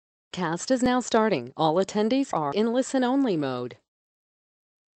Cast is now starting. All attendees are in listen-only mode.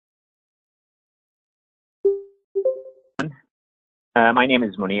 My name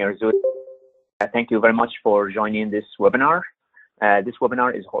is Muneer Zuhdi. Thank you very much for joining this webinar. This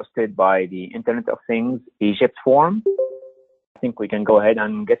webinar is hosted by the Internet of Things Egypt Forum. I think we can go ahead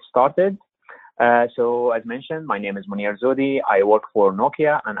and get started. So as mentioned, my name is Muneer Zuhdi. I work for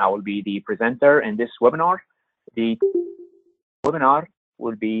Nokia and I will be the presenter in this webinar. The webinar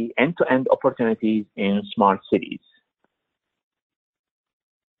will be end-to-end opportunities in smart cities.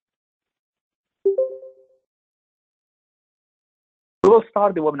 We will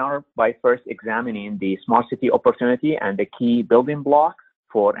start the webinar by first examining the smart city opportunity and the key building blocks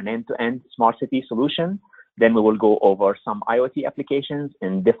for an end-to-end smart city solution. Then we will go over some IoT applications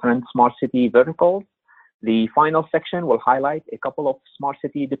in different smart city verticals. The final section will highlight a couple of smart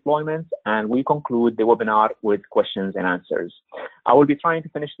city deployments, and we conclude the webinar with questions and answers. I will be trying to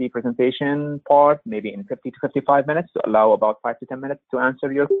finish the presentation part maybe in 50 to 55 minutes to allow about 5 to 10 minutes to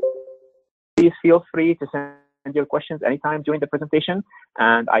answer your questions. Please feel free to send your questions anytime during the presentation,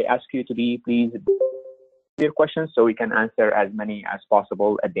 and I ask you to be please your questions so we can answer as many as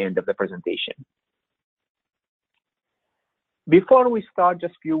possible at the end of the presentation. Before we start,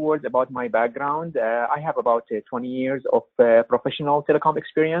 just a few words about my background. I have about 20 years of professional telecom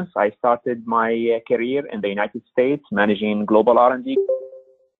experience. I started my career in the United States managing global R&D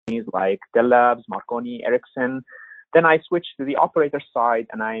companies like Tellabs, Marconi, Ericsson. Then I switched to the operator side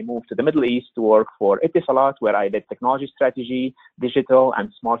and I moved to the Middle East to work for Etisalat, where I led technology strategy, digital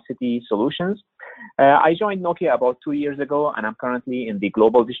and smart city solutions. I joined Nokia about 2 years ago, and I'm currently in the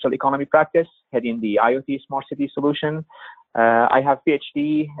global digital economy practice, heading the IoT smart city solution. I have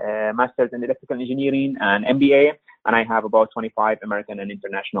PhD, Master's in Electrical Engineering and MBA, and I have about 25 American and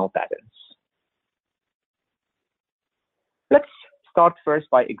international patents. Let's start first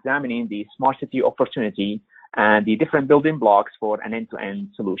by examining the smart city opportunity and the different building blocks for an end-to-end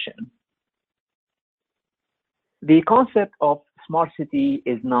solution. The concept of smart city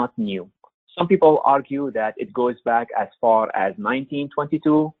is not new. Some people argue that it goes back as far as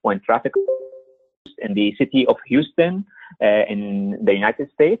 1922 when traffic in the city of Houston in the United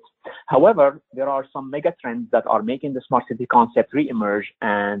States. However, there are some mega trends that are making the smart city concept re-emerge,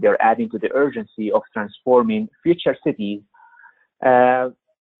 and they're adding to the urgency of transforming future cities.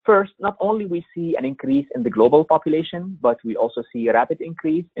 First, not only we see an increase in the global population, but we also see a rapid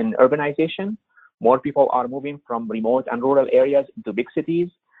increase in urbanization. More people are moving from remote and rural areas into big cities.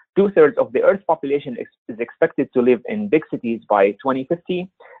 2/3 of the Earth's population is expected to live in big cities by 2050,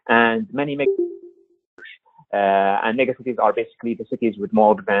 and many megacities are basically the cities with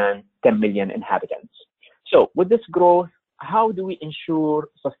more than 10 million inhabitants. So with this growth, how do we ensure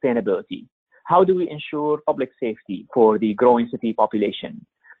sustainability? How do we ensure public safety for the growing city population?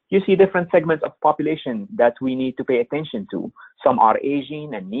 You see different segments of population that we need to pay attention to. Some are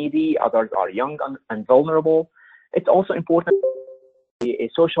aging and needy, others are young and vulnerable. It's also important a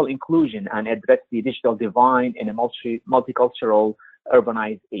social inclusion and address the digital divide in a multicultural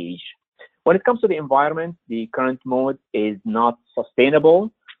urbanized age. When it comes to the environment, the current mode is not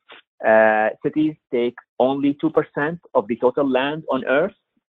sustainable. Cities take only 2% of the total land on Earth,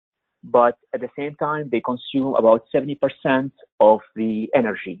 but at the same time, they consume about 70% of the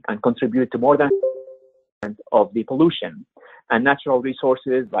energy and contribute to more than of the pollution. And natural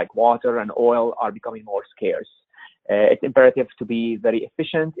resources like water and oil are becoming more scarce. It's imperative to be very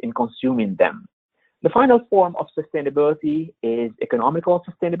efficient in consuming them. The final form of sustainability is economical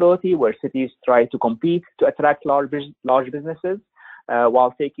sustainability, where cities try to compete to attract large businesses,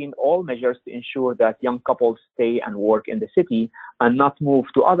 while taking all measures to ensure that young couples stay and work in the city and not move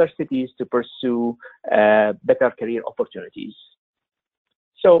to other cities to pursue better career opportunities.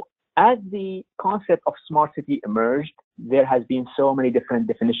 So as the concept of smart city emerged, there has been so many different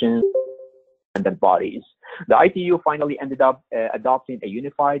definitions and bodies. The ITU finally ended up adopting a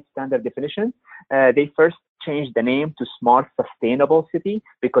unified standard definition. They first changed the name to Smart Sustainable City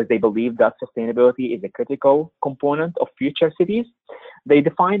because they believe that sustainability is a critical component of future cities. They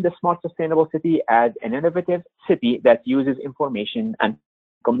defined the Smart Sustainable City as an innovative city that uses information and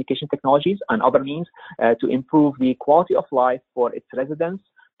communication technologies and other means to improve the quality of life for its residents,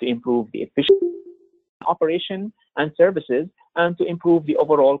 to improve the efficiency operation and services, and to improve the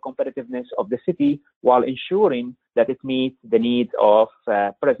overall competitiveness of the city while ensuring that it meets the needs of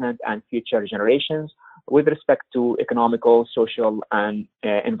present and future generations with respect to economical, social, and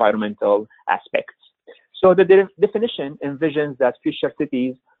environmental aspects. So the definition envisions that future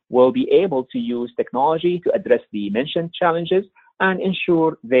cities will be able to use technology to address the mentioned challenges and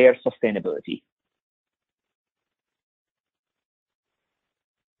ensure their sustainability.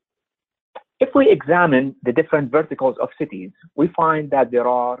 we examine the different verticals of cities, we find that there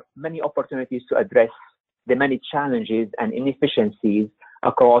are many opportunities to address the many challenges and inefficiencies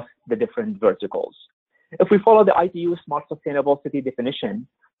across the different verticals. If we follow the ITU Smart Sustainable City definition,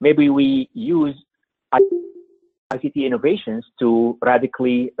 maybe we use ICT innovations to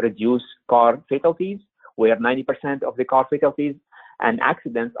radically reduce car fatalities, where 90% of the car fatalities and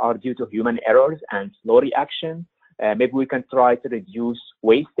accidents are due to human errors and slow reaction. Maybe we can try to reduce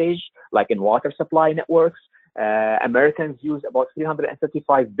wastage, like in water supply networks. Americans use about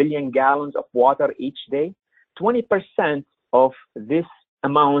 335 billion gallons of water each day. 20% of this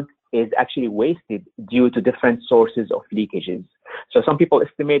amount is actually wasted due to different sources of leakages. So some people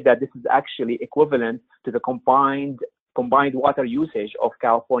estimate that this is actually equivalent to the combined water usage of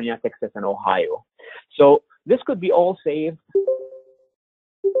California, Texas, and Ohio. So this could be all saved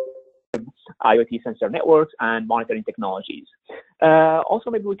IoT sensor networks and monitoring technologies. Also,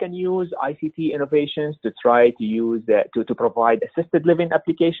 maybe we can use ICT innovations to try to use to provide assisted living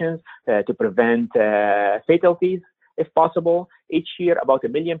applications to prevent fatalities, if possible. Each year, about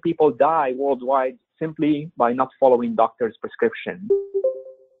 1 million people die worldwide simply by not following doctor's prescription.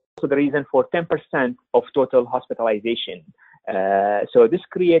 So the reason for 10% of total hospitalization. So this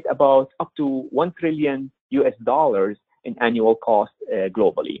creates about up to $1 trillion in annual cost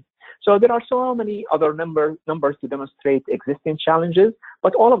globally. So there are so many other numbers to demonstrate existing challenges,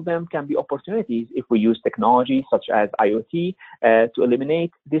 but all of them can be opportunities if we use technology such as IoT to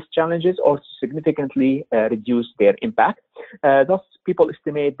eliminate these challenges or to significantly reduce their impact. Thus, people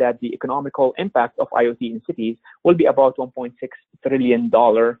estimate that the economical impact of IoT in cities will be about $1.6 trillion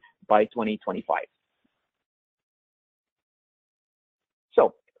by 2025.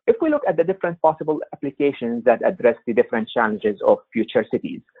 So if we look at the different possible applications that address the different challenges of future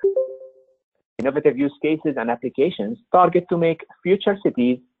cities, innovative use cases and applications target to make future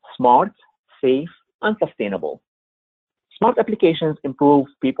cities smart, safe, and sustainable. Smart applications improve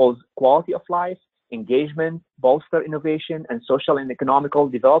people's quality of life, engagement, bolster innovation, and social and economical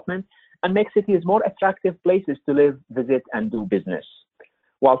development, and make cities more attractive places to live, visit, and do business.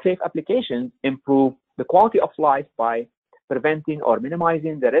 While safe applications improve the quality of life by preventing or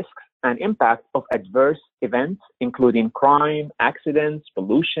minimizing the risks and impact of adverse events, including crime, accidents,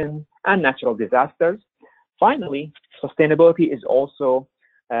 pollution, and natural disasters. Finally, sustainability is also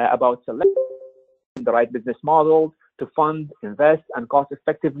about selecting the right business model to fund, invest, and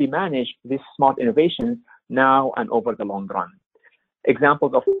cost-effectively manage these smart innovations now and over the long run.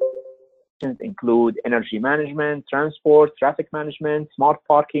 Examples of include energy management, transport, traffic management, smart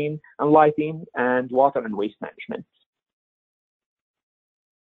parking and lighting, and water and waste management.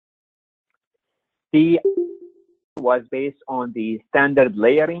 The was based on the standard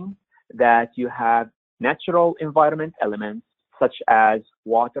layering that you have natural environment elements such as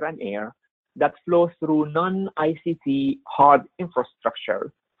water and air that flow through non-ICT hard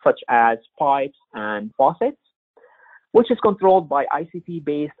infrastructure such as pipes and faucets, which is controlled by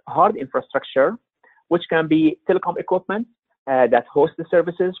ICT-based hard infrastructure, which can be telecom equipment that host the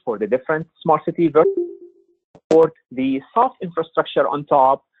services for the different smart city verticals, or the soft infrastructure on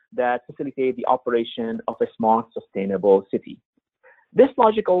top that facilitate the operation of a smart, sustainable city. This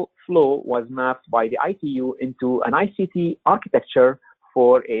logical flow was mapped by the ITU into an ICT architecture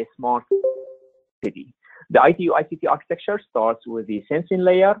for a smart city. The ITU ICT architecture starts with the sensing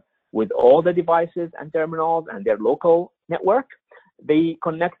layer with all the devices and terminals and their local network. They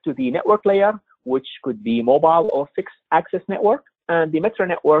connect to the network layer, which could be mobile or fixed access network, and the metro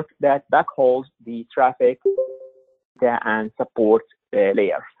network that backhauls the traffic and support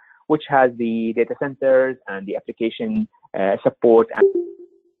layer, which has the data centers and the application support, and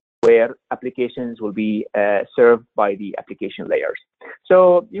where applications will be served by the application layers.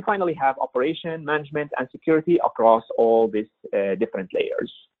 So you finally have operation, management, and security across all these different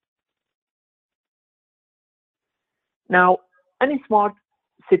layers. Now, any smart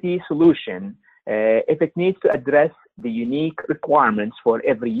city solution, if it needs to address the unique requirements for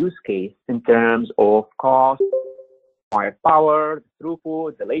every use case in terms of cost, required power, the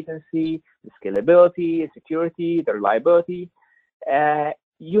throughput, the latency, the scalability, the security, the reliability,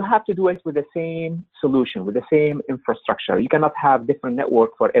 you have to do it with the same solution, with the same infrastructure. You cannot have different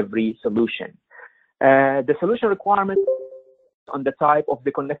network for every solution. The solution requirements on the type of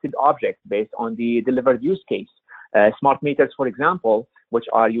the connected object based on the delivered use case. Smart meters, for example, which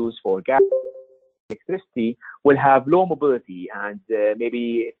are used for gas, electricity, will have low mobility and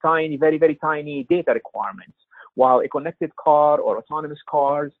maybe tiny, very, very tiny data requirements, while a connected car or autonomous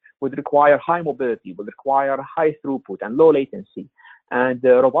cars would require high mobility, would require high throughput and low latency. And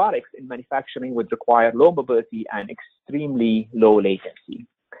robotics in manufacturing would require low mobility and extremely low latency.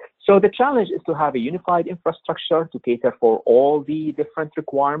 So the challenge is to have a unified infrastructure to cater for all the different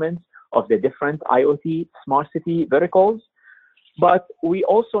requirements of the different IoT smart city verticals. But we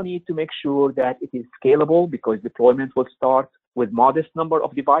also need to make sure that it is scalable, because deployment will start with modest number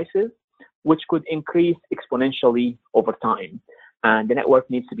of devices, which could increase exponentially over time. And the network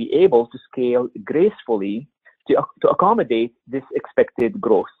needs to be able to scale gracefully to accommodate this expected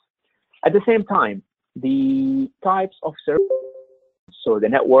growth. At the same time, the types of services, so the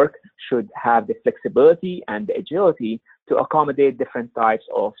network should have the flexibility and the agility to accommodate different types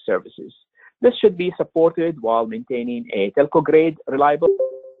of services. This should be supported while maintaining a telco-grade reliable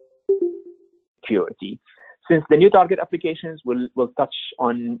security. Since the new target applications will touch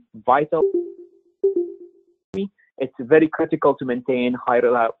on vital, it's very critical to maintain high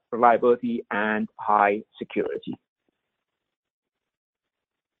reliability and high security.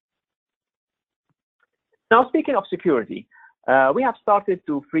 Now, speaking of security, we have started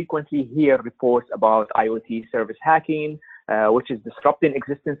to frequently hear reports about IoT service hacking, which is disrupting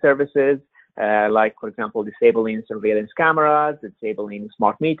existing services, like, for example, disabling surveillance cameras, disabling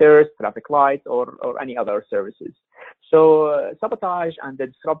smart meters, traffic lights, or any other services. So sabotage and the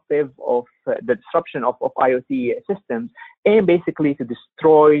disruption of IoT systems aim basically to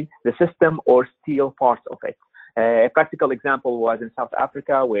destroy the system or steal parts of it. A practical example was in South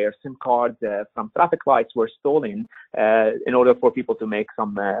Africa, where SIM cards from traffic lights were stolen in order for people to make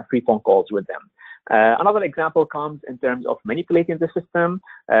some free phone calls with them. Another example comes in terms of manipulating the system.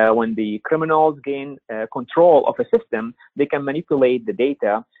 When the criminals gain control of a system, they can manipulate the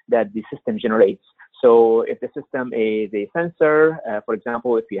data that the system generates. So if the system is a sensor, for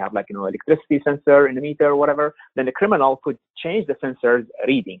example, if you have like electricity sensor in the meter or whatever, then the criminal could change the sensor's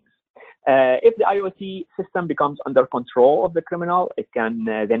readings. If the IoT system becomes under control of the criminal, it can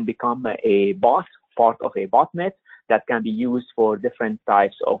then become a bot, part of a botnet that can be used for different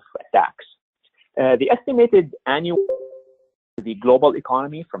types of attacks. The estimated annual the global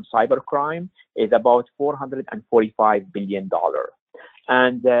economy from cybercrime is about $445 billion.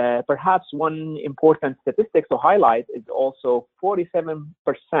 And perhaps one important statistic to highlight is also 47%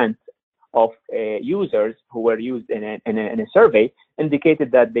 of users who were used in a survey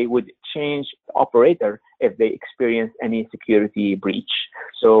indicated that they would change operator if they experience any security breach.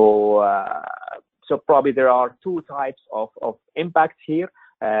 So, so probably there are two types of impacts here.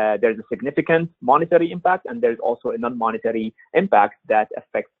 There's a significant monetary impact, and there's also a non-monetary impact that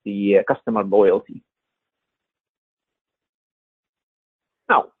affects the customer loyalty.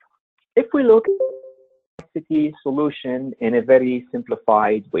 Now, if we look at the city solution in a very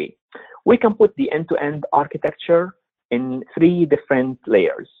simplified way, we can put the end-to-end architecture in three different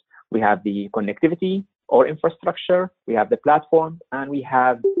layers. We have the connectivity or infrastructure, we have the platform, and we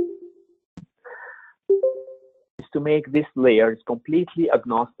have to make these layers completely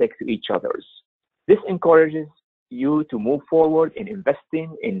agnostic to each other's. This encourages you to move forward in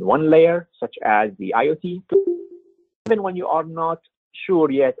investing in one layer, such as the IoT, even when you are not sure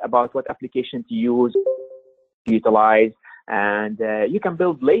yet about what application to use, to utilize, and you can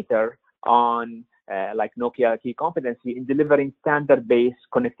build later on like Nokia key competency in delivering standard-based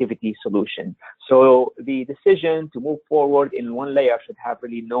connectivity solution. So the decision to move forward in one layer should have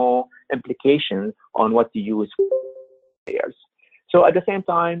really no implications on what to use for layers. So at the same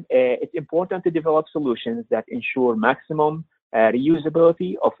time, it's important to develop solutions that ensure maximum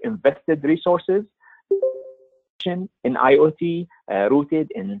reusability of invested resources in IoT,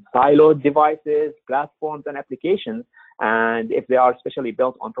 rooted in siloed devices, platforms, and applications. And if they are especially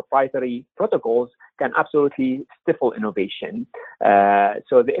built on proprietary protocols, can absolutely stifle innovation.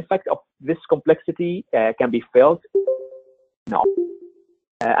 So the effect of this complexity can be felt now,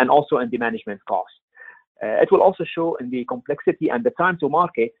 and also in the management cost. It will also show in the complexity and the time to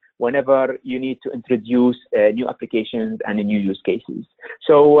market whenever you need to introduce new applications and new use cases.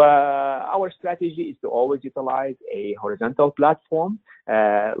 So our strategy is to always utilize a horizontal platform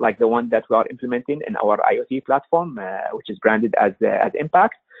like the one that we are implementing in our IoT platform, which is branded as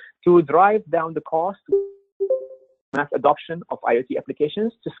Impact, to drive down the cost, mass adoption of IoT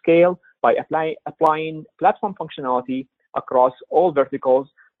applications to scale by applying platform functionality across all verticals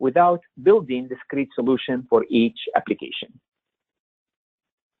without building discrete solution for each application.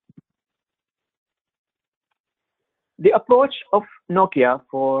 The approach of Nokia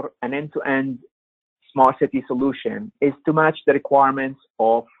for an end-to-end smart city solution is to match the requirements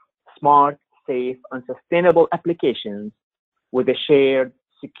of smart, safe, and sustainable applications with a shared,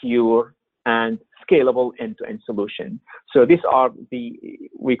 secure, and scalable end-to-end solution. So these are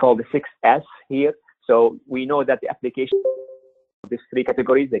we call the 6S here. So we know that the application of these three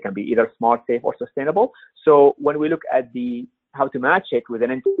categories, they can be either smart, safe, or sustainable. So when we look at how to match it with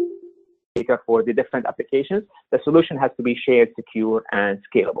an for the different applications, the solution has to be shared, secure, and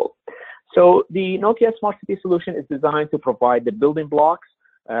scalable. So the Nokia Smart City solution is designed to provide the building blocks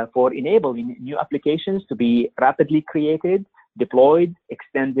for enabling new applications to be rapidly created, deployed,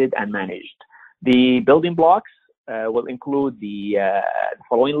 extended, and managed. The building blocks will include the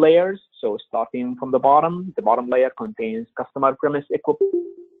following layers. So starting from the bottom layer contains customer premise equipment,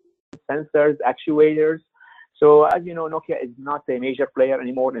 sensors, actuators. So as you know, Nokia is not a major player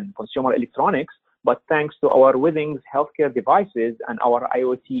anymore in consumer electronics, but thanks to our Withings healthcare devices and our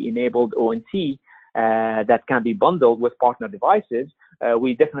IoT-enabled ONT that can be bundled with partner devices,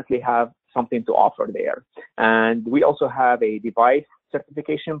 we definitely have something to offer there. And we also have a device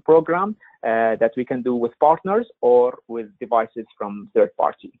certification program that we can do with partners or with devices from third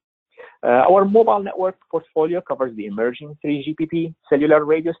party. Our mobile network portfolio covers the emerging 3GPP cellular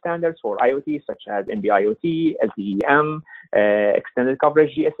radio standards for IoT, such as NB-IoT, LTE-M, extended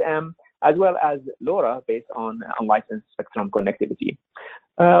coverage GSM, as well as LoRa based on unlicensed spectrum connectivity.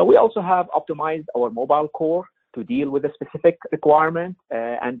 We also have optimized our mobile core to deal with the specific requirement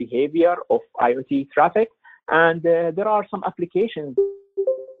and behavior of IoT traffic. And there are some applications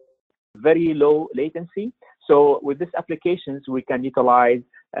very low latency. So with these applications, we can utilize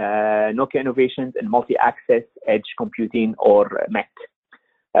Nokia innovations in multi-access edge computing or MEC.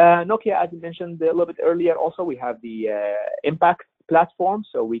 Nokia, as I mentioned a little bit earlier, also we have the Impact platform,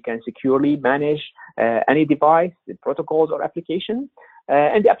 so we can securely manage any device, the protocols or application.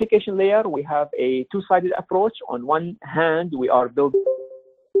 In the application layer, we have a two-sided approach. On one hand, we are building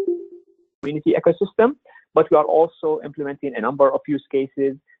a community ecosystem, but we are also implementing a number of use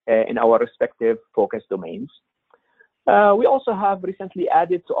cases in our respective focus domains. We also have recently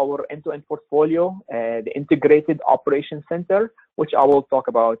added to our end-to-end portfolio the Integrated Operations Center, which I will talk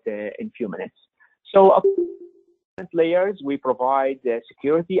about in a few minutes. So layers, we provide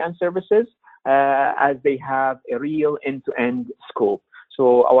security and services as they have a real end-to-end scope.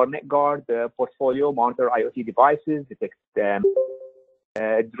 So our NetGuard portfolio monitor IoT devices, detects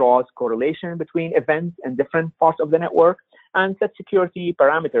draws correlation between events in different parts of the network, and set security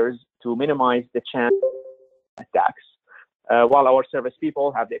parameters to minimize the chance of attacks. While our service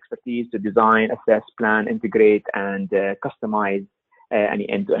people have the expertise to design, assess, plan, integrate, and customize any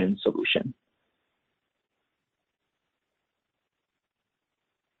end-to-end solution.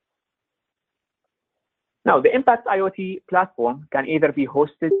 Now, the Impact IoT platform can either be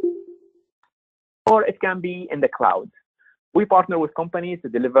hosted or it can be in the cloud. We partner with companies to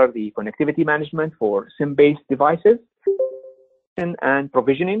deliver the connectivity management for SIM-based devices and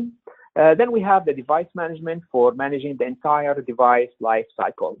provisioning. Then we have the device management for managing the entire device life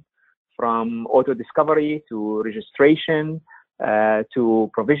cycle, from auto discovery to registration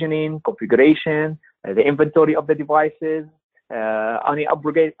to provisioning, configuration, the inventory of the devices, any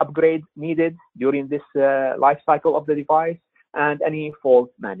upgrade needed during this life cycle of the device, and any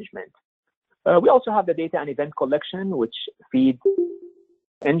fault management. We also have the data and event collection, which feeds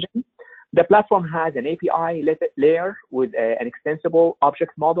the engine. The platform has an API layer with an extensible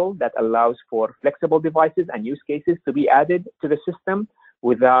object model that allows for flexible devices and use cases to be added to the system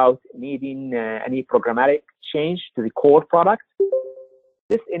without needing any programmatic change to the core product.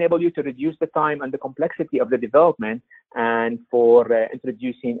 This enables you to reduce the time and the complexity of the development and for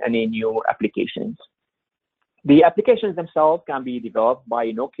introducing any new applications. The applications themselves can be developed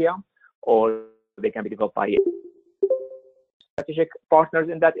by Nokia, or they can be developed by strategic partners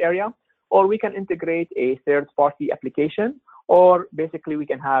in that area, or we can integrate a third-party application, or basically we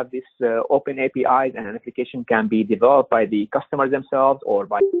can have this open APIs, and an application can be developed by the customers themselves, or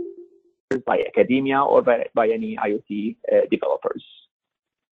by academia, or by any IoT developers.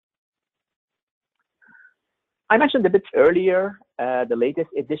 I mentioned a bit earlier the latest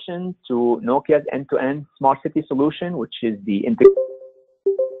addition to Nokia's end-to-end smart city solution, which is the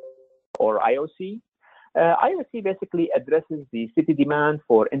or IOC. IoT basically addresses the city demand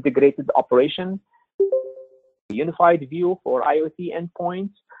for integrated operation, a unified view for IoT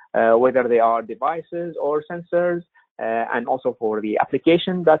endpoints, whether they are devices or sensors, and also for the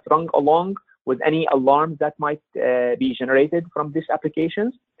application that run along with any alarm that might be generated from these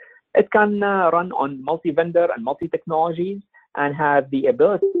applications. It can run on multi-vendor and multi-technologies and have the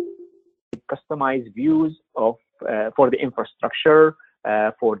ability to customize views of for the infrastructure,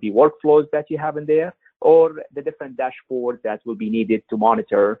 for the workflows that you have in there, or the different dashboards that will be needed to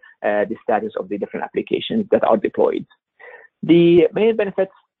monitor the status of the different applications that are deployed. The main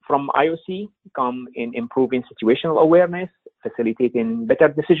benefits from IOC come in improving situational awareness, facilitating better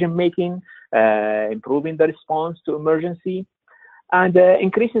decision-making, improving the response to emergency, And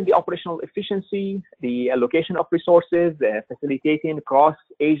increasing the operational efficiency, the allocation of resources, facilitating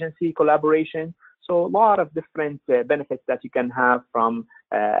cross-agency collaboration. So a lot of different benefits that you can have from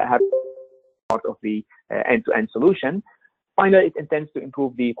having part of the end-to-end solution. Finally, it intends to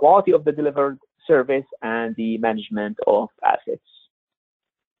improve the quality of the delivered service and the management of assets.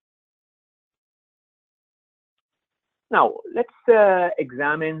 Now, let's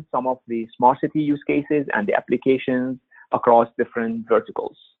examine some of the smart city use cases and the applications across different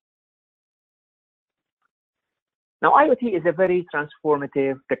verticals. Now, IoT is a very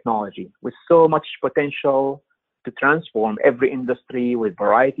transformative technology with so much potential to transform every industry with a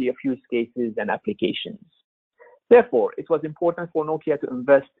variety of use cases and applications. Therefore, it was important for Nokia to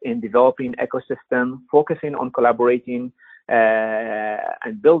invest in developing an ecosystem, focusing on collaborating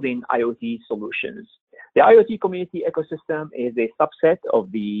and building IoT solutions. The IoT community ecosystem is a subset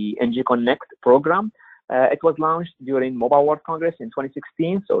of the NG Connect program. It was launched during Mobile World Congress in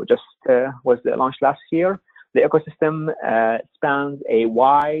 2016, so just was launched last year. The ecosystem spans a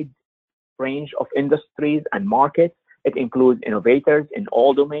wide range of industries and markets. It includes innovators in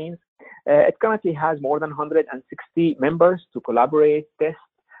all domains. It currently has more than 160 members to collaborate, test,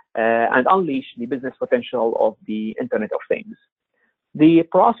 and unleash the business potential of the Internet of Things. The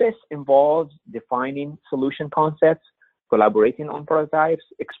process involves defining solution concepts, collaborating on prototypes,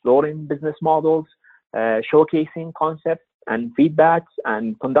 exploring business models, showcasing concepts and feedbacks,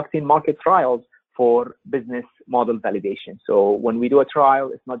 and conducting market trials for business model validation. So when we do a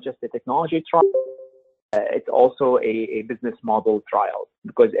trial, it's not just a technology trial, it's also a business model trial,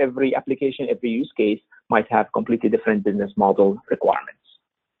 because every application, every use case might have completely different business model requirements.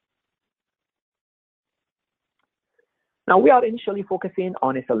 Now, we are initially focusing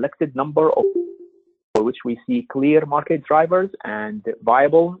on a selected number of for which we see clear market drivers and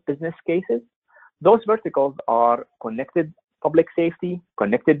viable business cases. Those verticals are connected public safety,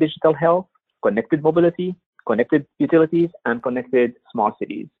 connected digital health, connected mobility, connected utilities, and connected smart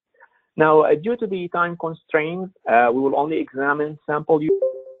cities. Now, due to the time constraints, we will only examine sample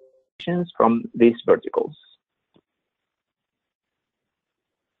use from these verticals.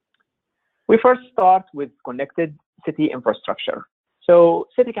 We first start with connected city infrastructure. So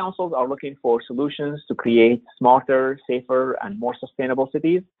city councils are looking for solutions to create smarter, safer, and more sustainable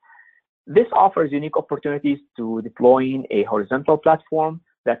cities. This offers unique opportunities to deploying a horizontal platform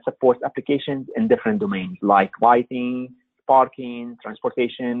that supports applications in different domains like lighting, parking,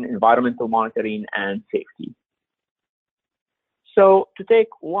 transportation, environmental monitoring, and safety. So to take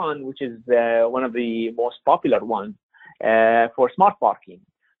one, which is one of the most popular ones, for smart parking.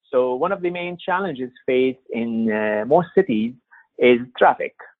 So one of the main challenges faced in most cities is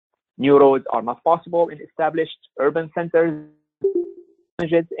traffic. New roads are not possible in established urban centers,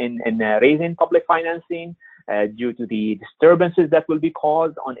 in raising public financing due to the disturbances that will be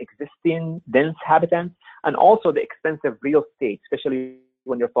caused on existing dense habitats, and also the expensive real estate, especially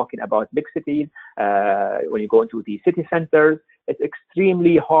when you're talking about big cities. When you go into the city centers, it's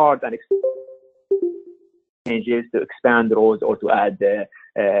extremely hard and changes to expand roads or to add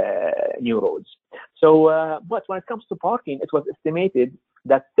new roads. So, but when it comes to parking, it was estimated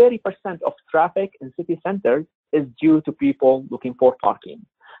that 30% of traffic in city centers is due to people looking for parking.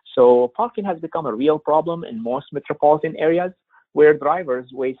 So parking has become a real problem in most metropolitan areas where drivers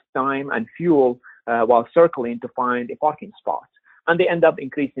waste time and fuel while circling to find a parking spot. And they end up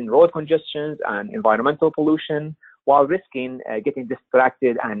increasing road congestions and environmental pollution while risking getting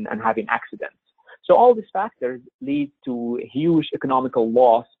distracted and having accidents. So all these factors lead to huge economical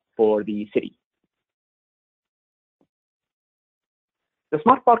loss for the city. The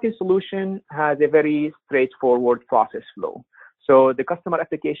smart parking solution has a very straightforward process flow. So the customer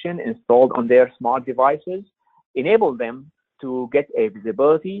application installed on their smart devices enable them to get a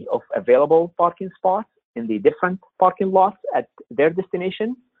visibility of available parking spots in the different parking lots at their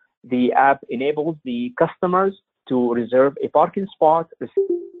destination. The app enables the customers to reserve a parking spot,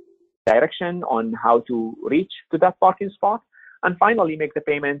 direction on how to reach to that parking spot, and finally make the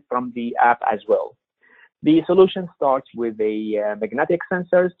payment from the app as well. The solution starts with a magnetic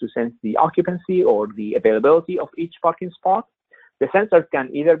sensors to sense the occupancy or the availability of each parking spot. The sensors can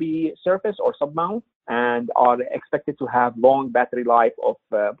either be surface or sub-mount and are expected to have long battery life of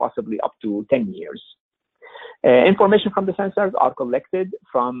possibly up to 10 years. Information from the sensors are collected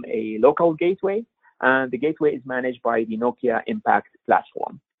from a local gateway, and the gateway is managed by the Nokia Impact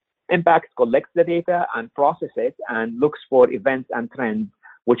platform. Impact collects the data and processes it and looks for events and trends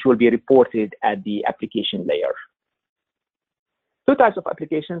which will be reported at the application layer. Two types of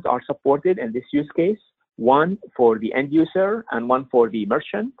applications are supported in this use case, one for the end user and one for the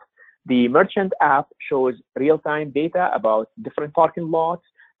merchant. The merchant app shows real-time data about different parking lots,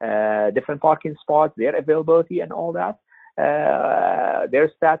 different parking spots, their availability and all that,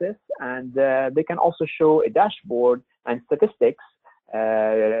 their status, and they can also show a dashboard and statistics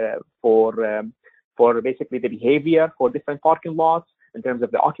for basically the behavior for different parking lots in terms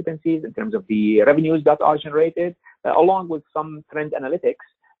of the occupancies, in terms of the revenues that are generated, along with some trend analytics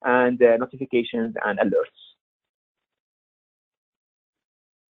and notifications and alerts.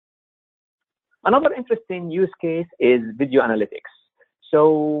 Another interesting use case is video analytics.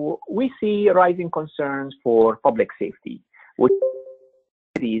 So we see rising concerns for public safety, with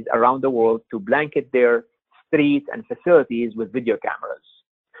cities around the world to blanket their streets and facilities with video cameras.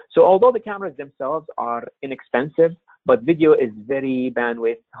 So although the cameras themselves are inexpensive, but video is very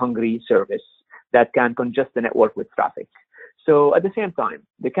bandwidth hungry service that can congest the network with traffic. So at the same time,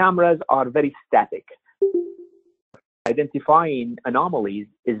 the cameras are very static. Identifying anomalies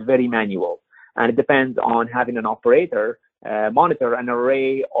is very manual, and it depends on having an operator monitor an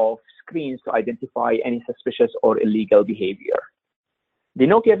array of screens to identify any suspicious or illegal behavior. The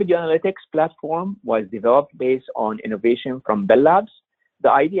Nokia Video Analytics platform was developed based on innovation from Tellabs.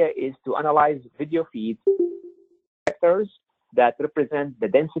 The idea is to analyze video feeds vectors that represent the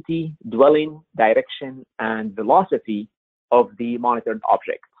density, dwelling, direction, and velocity of the monitored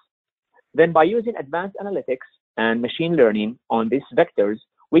objects. Then by using advanced analytics and machine learning on these vectors,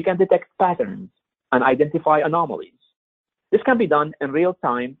 we can detect patterns and identify anomalies. This can be done in real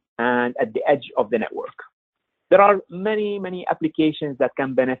time and at the edge of the network. There are many applications that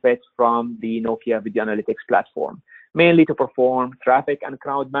can benefit from the Nokia Video Analytics platform, mainly to perform traffic and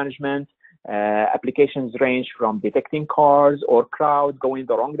crowd management. Applications range from detecting cars or crowd going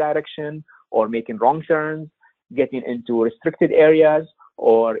the wrong direction or making wrong turns, getting into restricted areas,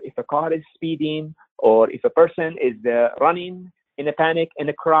 or if a car is speeding, or if a person is running in a panic in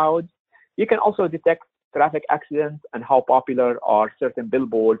a crowd. You can also detect traffic accidents and how popular are certain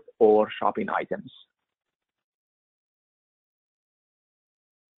billboards or shopping items.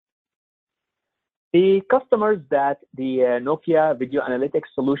 The customers that the Nokia Video Analytics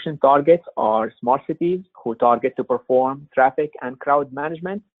solution targets are smart cities who target to perform traffic and crowd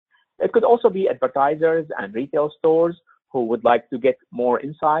management. It could also be advertisers and retail stores who would like to get more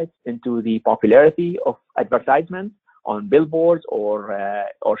insights into the popularity of advertisements on billboards or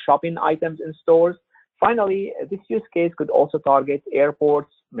shopping items in stores. Finally, this use case could also target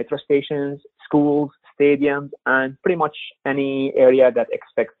airports, metro stations, schools, stadiums, and pretty much any area that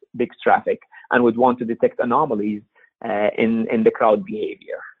expects big traffic and would want to detect anomalies in the crowd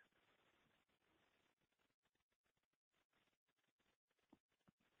behavior.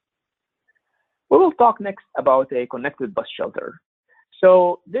 We will talk next about a connected bus shelter.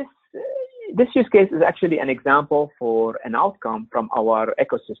 So this use case is actually an example for an outcome from our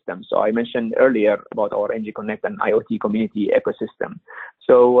ecosystem. So I mentioned earlier about our NG Connect and IoT community ecosystem.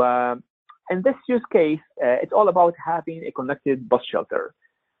 So in this use case, it's all about having a connected bus shelter.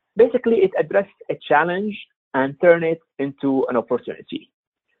 Basically, it addresses a challenge and turn it into an opportunity.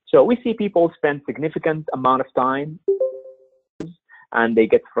 So we see people spend significant amount of time and they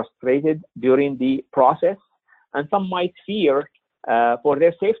get frustrated during the process, and some might fear for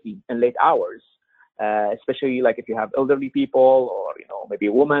their safety in late hours, especially like if you have elderly people or maybe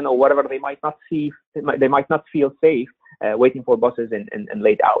a woman or whatever, they might not feel safe waiting for buses in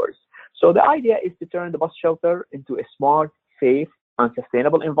late hours. So the idea is to turn the bus shelter into a smart, safe, and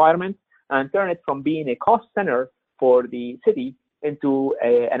sustainable environment, and turn it from being a cost center for the city into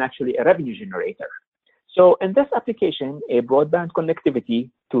actually a revenue generator. So in this application, a broadband connectivity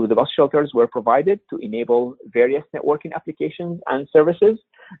to the bus shelters were provided to enable various networking applications and services,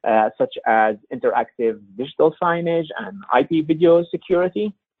 such as interactive digital signage and IP video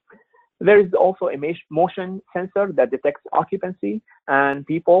security. There is also a motion sensor that detects occupancy, and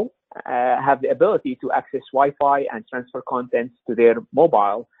people have the ability to access Wi-Fi and transfer content to their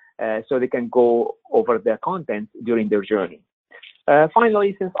mobile so they can go over their content during their journey.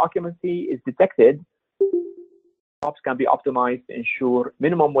 Finally, since occupancy is detected, stops can be optimized to ensure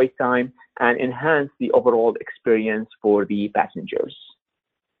minimum wait time and enhance the overall experience for the passengers.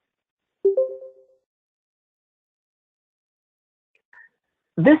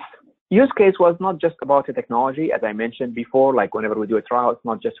 This use case was not just about the technology, as I mentioned before, like whenever we do a trial, it's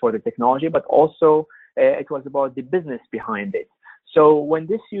not just for the technology, but also it was about the business behind it. So when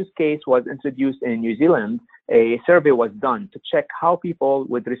this use case was introduced in New Zealand, a survey was done to check how people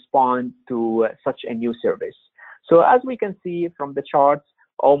would respond to such a new service. So as we can see from the charts,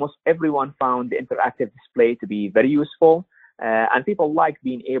 almost everyone found the interactive display to be very useful, and people like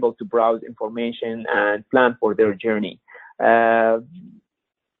being able to browse information and plan for their journey.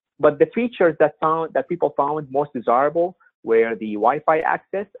 But the features that people found most desirable were the Wi-Fi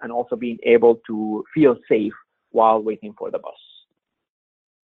access and also being able to feel safe while waiting for the bus.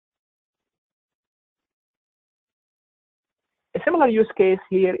 A similar use case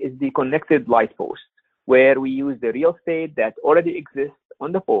here is the connected light post, where we use the real estate that already exists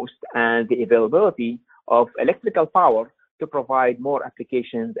on the post and the availability of electrical power to provide more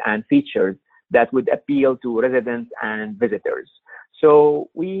applications and features that would appeal to residents and visitors. So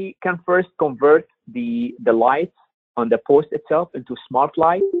we can first convert the lights on the post itself into smart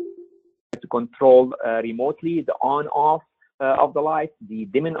lights to control remotely the on-off of the light, the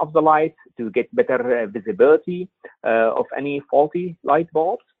dimming of the light to get better visibility of any faulty light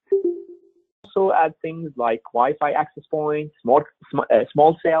bulbs. Also add things like Wi-Fi access points,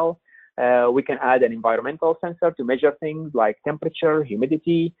 small cell. We can add an environmental sensor to measure things like temperature,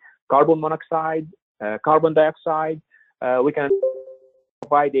 humidity, carbon monoxide, carbon dioxide. We can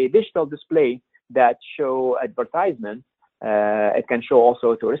provide a digital display that show advertisements. It can show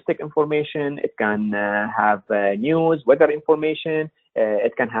also touristic information. It can have news, weather information.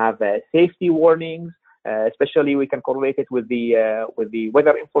 It can have safety warnings. Especially, we can correlate it with the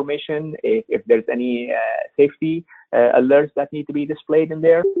weather information if there's any safety alerts that need to be displayed in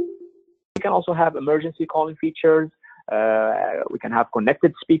there. We can also have emergency calling features. We can have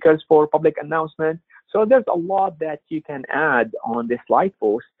connected speakers for public announcement. So there's a lot that you can add on this light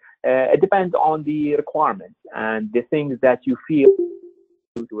post. It depends on the requirements and the things that you feel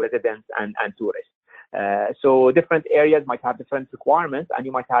to residents and tourists. So different areas might have different requirements, and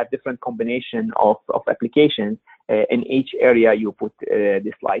you might have different combination of applications in each area you put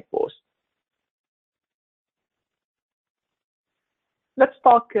this light post. Let's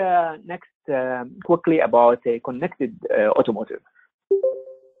talk next quickly about a connected automotive.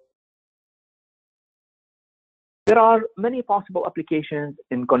 There are many possible applications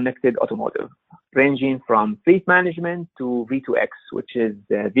in connected automotive, ranging from fleet management to V2X, which is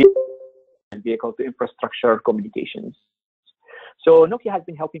vehicle to infrastructure communications. So Nokia has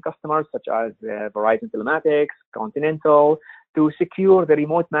been helping customers such as Verizon Telematics, Continental, to secure the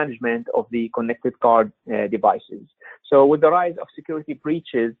remote management of the connected car devices. So with the rise of security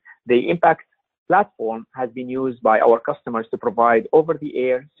breaches, the Impact platform has been used by our customers to provide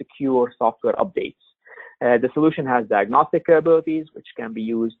over-the-air secure software updates. The solution has diagnostic capabilities, which can be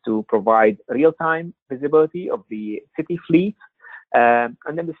used to provide real-time visibility of the city fleet. And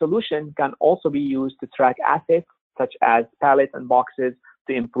then the solution can also be used to track assets such as pallets and boxes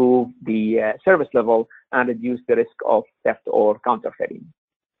to improve the service level and reduce the risk of theft or counterfeiting.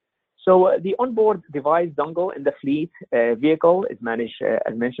 So the onboard device dongle in the fleet vehicle is managed,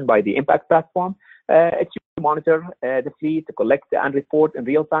 as mentioned, by the Impact platform. It's used to monitor the fleet, to collect and report in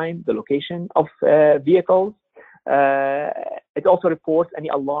real time the location of vehicles. It also reports any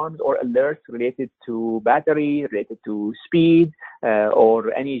alarms or alerts related to battery, related to speed,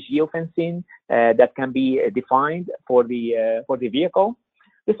 or any geofencing that can be defined for the vehicle.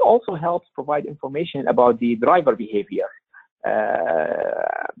 This also helps provide information about the driver behavior.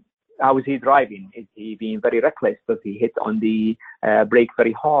 How is he driving? Is he being very reckless? Does he hit on the brake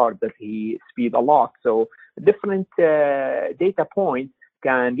very hard? Does he speed a lot? So different data points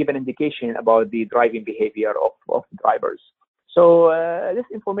can give an indication about the driving behavior of drivers. So this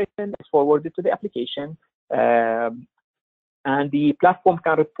information is forwarded to the application, and the platform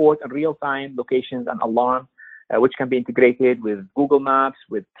can report in real-time locations and alarms, which can be integrated with Google Maps,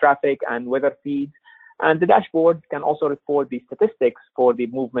 with traffic and weather feeds. And the dashboard can also report the statistics for the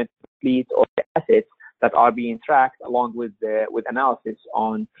movement fleet or the assets that are being tracked, along with analysis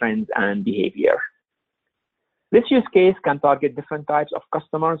on trends and behavior. This use case can target different types of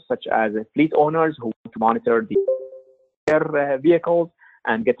customers, such as fleet owners who want to monitor their vehicles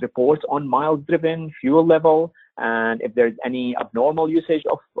and get reports on miles driven, fuel level, and if there's any abnormal usage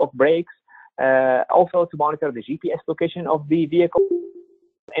of brakes. Also to monitor the GPS location of the vehicle,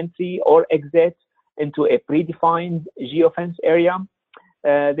 entry or exit into a predefined geofence area.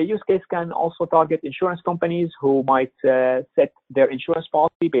 The use case can also target insurance companies who might set their insurance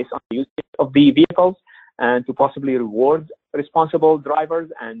policy based on the usage of the vehicles, and to possibly reward responsible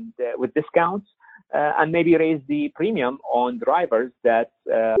drivers and with discounts, and maybe raise the premium on drivers that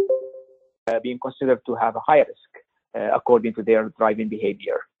being considered to have a higher risk according to their driving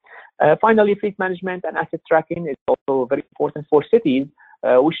behavior. Finally, fleet management and asset tracking is also very important for cities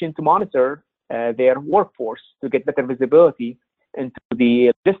wishing to monitor their workforce to get better visibility into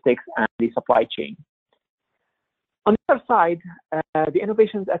the logistics and the supply chain. On the other side, the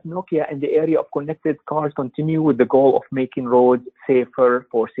innovations at Nokia in the area of connected cars continue with the goal of making roads safer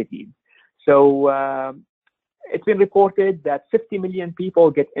for cities. So it's been reported that 50 million people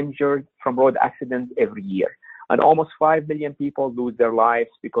get injured from road accidents every year, and almost 5 million people lose their lives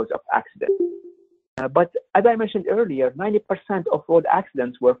because of accidents. But as I mentioned earlier, 90% of road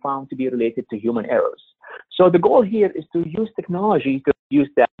accidents were found to be related to human errors. So the goal here is to use technology to reduce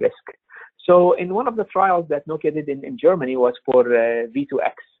that risk. So in one of the trials that Nokia did in Germany was for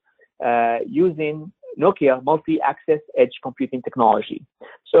V2X, using Nokia multi-access edge computing technology.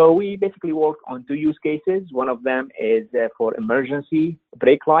 So we basically work on two use cases. One of them is for emergency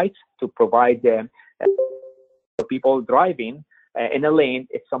brake lights to provide for people driving in a lane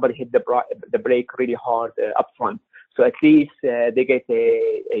if somebody hit the brake really hard up front. So at least they get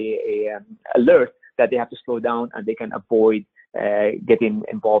a alert that they have to slow down and they can avoid getting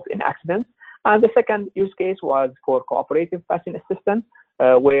involved in accidents. And the second use case was for cooperative passing assistance,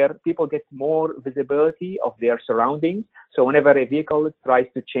 where people get more visibility of their surroundings. So whenever a vehicle tries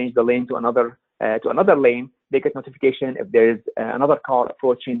to change the lane to another lane, they get notification if there is another car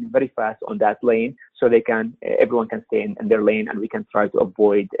approaching very fast on that lane, so everyone can stay in their lane, and we can try to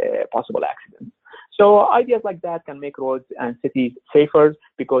avoid possible accidents. So ideas like that can make roads and cities safer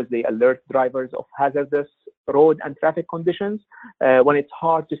because they alert drivers of hazardous road and traffic conditions when it's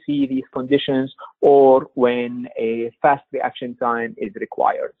hard to see these conditions or when a fast reaction time is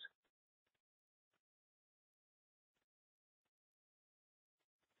required.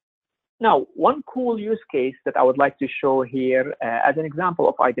 Now, one cool use case that I would like to show here as an example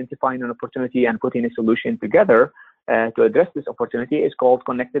of identifying an opportunity and putting a solution together to address this opportunity is called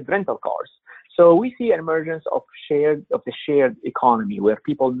connected rental cars. So we see an emergence of the shared economy, where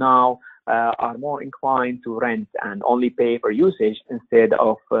people now are more inclined to rent and only pay for usage instead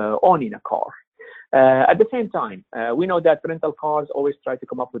of owning a car. At the same time, we know that rental cars always try to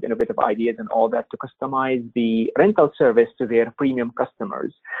come up with innovative ideas and all that to customize the rental service to their premium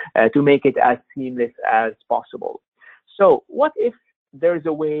customers to make it as seamless as possible. So what if there's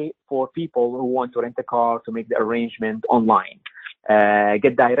a way for people who want to rent a car to make the arrangement online,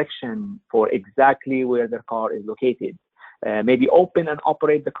 get direction for exactly where their car is located, maybe open and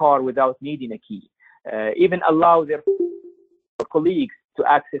operate the car without needing a key, even allow their colleagues to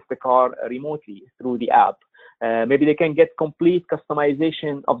access the car remotely through the app. Maybe they can get complete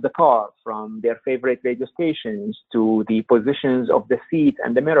customization of the car, from their favorite radio stations to the positions of the seats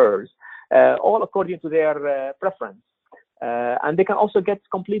and the mirrors, all according to their preference. And they can also get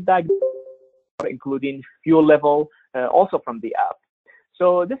complete diagnosis, including fuel level, also from the app.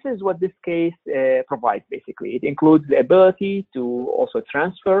 So this is what this case provides, basically. It includes the ability to also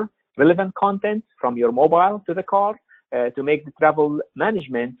transfer relevant content from your mobile to the car, to make the travel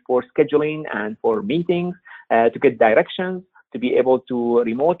management for scheduling and for meetings, to get directions, to be able to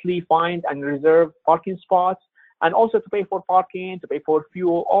remotely find and reserve parking spots, and also to pay for parking, to pay for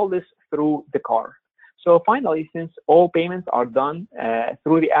fuel, all this through the car. So finally, since all payments are done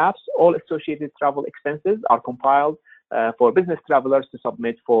through the apps, all associated travel expenses are compiled for business travelers to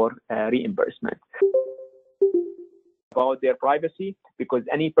submit for reimbursement. About their privacy, because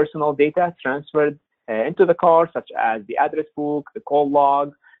any personal data transferred into the car, such as the address book, the call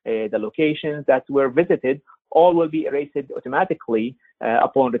log, the locations that were visited, all will be erased automatically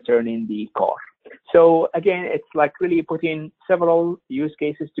upon returning the car. So again, it's like really putting several use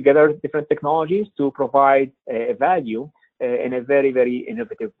cases together, different technologies, to provide value in a very, very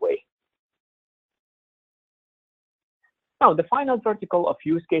innovative way. Now, the final vertical of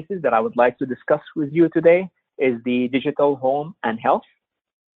use cases that I would like to discuss with you today is the digital home and health.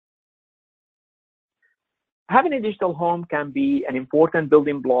 Having a digital home can be an important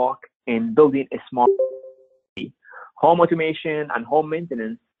building block in building a smart city. Home automation and home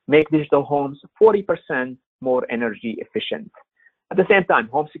maintenance make digital homes 40% more energy efficient. At the same time,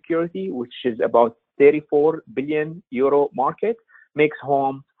 home security, which is about 34 billion euro market, makes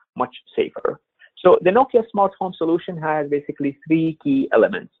homes much safer. So the Nokia smart home solution has basically three key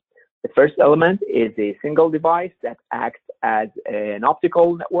elements. The first element is a single device that acts as an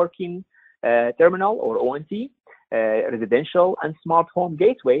optical networking terminal, or ONT, residential and smart home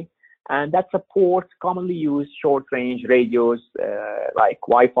gateway, and that supports commonly used short-range radios like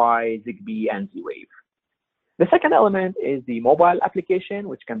Wi-Fi, Zigbee, and Z-Wave. The second element is the mobile application,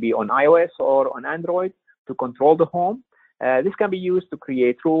 which can be on iOS or on Android, to control the home. This can be used to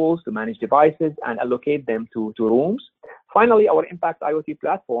create rules, to manage devices, and allocate them to rooms. Finally, our Impact IoT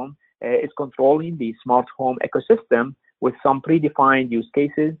platform is controlling the smart home ecosystem with some predefined use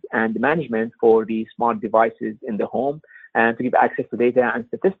cases and management for the smart devices in the home, and to give access to data and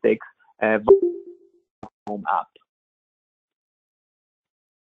statistics via the home app.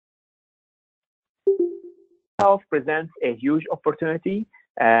 Health presents a huge opportunity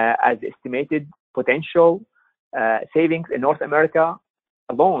as estimated potential savings in North America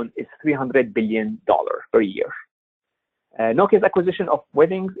alone is $300 billion per year. Nokia's acquisition of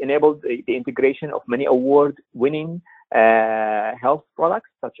Weddings enabled the integration of many award-winning health products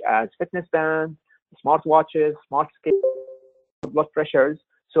such as fitness bands, smartwatches, smart scales, blood pressures.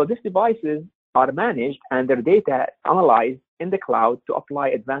 So these devices are managed and their data analyzed in the cloud to apply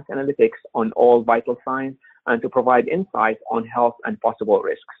advanced analytics on all vital signs and to provide insights on health and possible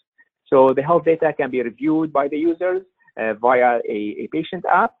risks. So the health data can be reviewed by the users via a patient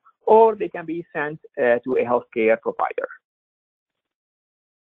app, or they can be sent to a healthcare provider.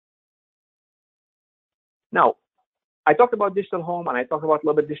 Now, I talked about digital home and I talked about a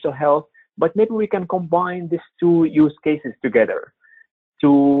little bit digital health, but maybe we can combine these two use cases together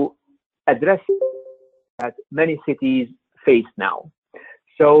to address that many cities face now.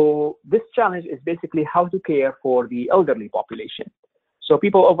 So this challenge is basically how to care for the elderly population. So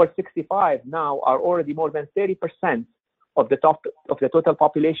people over 65 now are already more than 30% of the total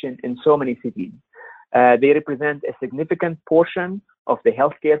population in so many cities. They represent a significant portion of the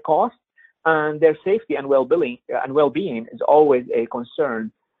healthcare costs, and their safety and well-being is always a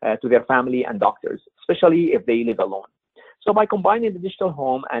concern to their family and doctors, especially if they live alone. So by combining the digital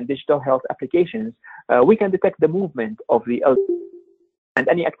home and digital health applications, we can detect the movement of the elderly and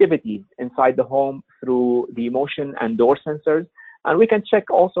any activities inside the home through the motion and door sensors, and we can check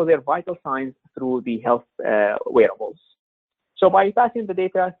also their vital signs through the health wearables. So by passing the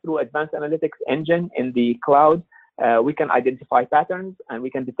data through advanced analytics engine in the cloud, we can identify patterns and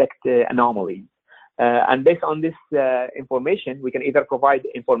we can detect anomalies. And based on this information, we can either provide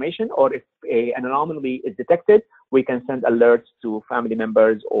information, or if an anomaly is detected, we can send alerts to family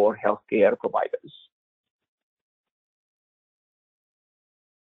members or healthcare providers.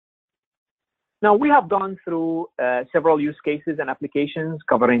 Now, we have gone through several use cases and applications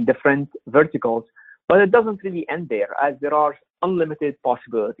covering different verticals, but it doesn't really end there, as there are unlimited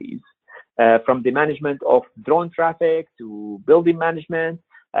possibilities, from the management of drone traffic to building management,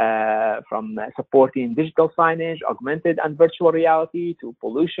 from supporting digital signage, augmented and virtual reality, to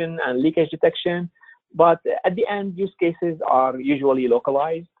pollution and leakage detection. But at the end, use cases are usually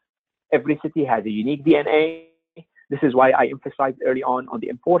localized. Every city has a unique DNA. This is why I emphasized early on the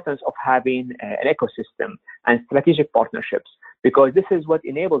importance of having an ecosystem and strategic partnerships, because this is what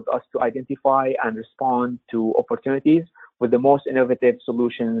enables us to identify and respond to opportunities with the most innovative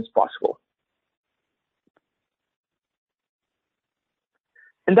solutions possible.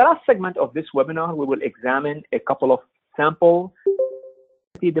 In the last segment of this webinar, we will examine a couple of sample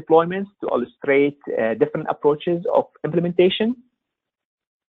deployments to illustrate different approaches of implementation.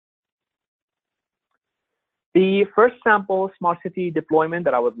 The first sample smart city deployment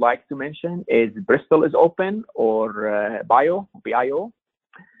that I would like to mention is Bristol is Open, or BIO.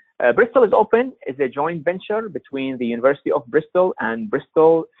 Bristol is Open is a joint venture between the University of Bristol and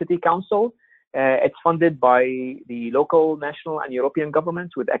Bristol City Council. It's funded by the local, national, and European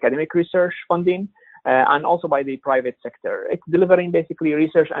governments with academic research funding, and also by the private sector. It's delivering basically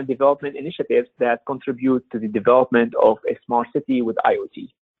research and development initiatives that contribute to the development of a smart city with IoT.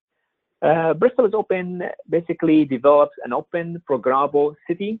 Bristol is Open basically develops an open programmable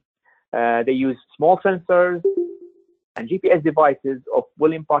city. They use small sensors and GPS devices of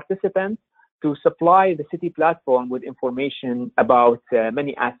willing participants to supply the city platform with information about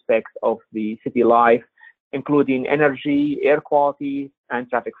many aspects of the city life, including energy, air quality, and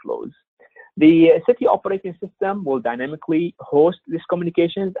traffic flows. The city operating system will dynamically host these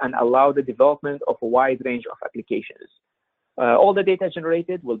communications and allow the development of a wide range of applications. All the data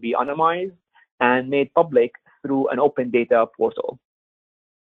generated will be anonymized and made public through an open data portal.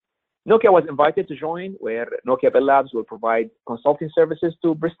 Nokia was invited to join, where Nokia Bell Labs will provide consulting services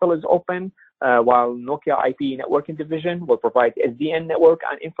to Bristol is Open, while Nokia IP Networking Division will provide SDN network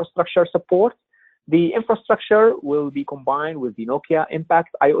and infrastructure support. The infrastructure will be combined with the Nokia Impact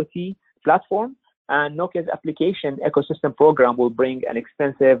IoT platform, and Nokia's application ecosystem program will bring an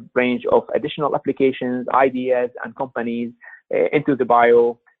extensive range of additional applications, ideas, and companies into the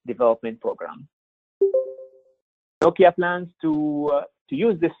BIO development program. Nokia plans to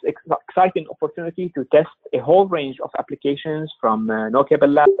use this exciting opportunity to test a whole range of applications, from Nokia Bell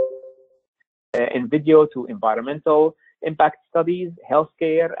Labs in video to environmental impact studies,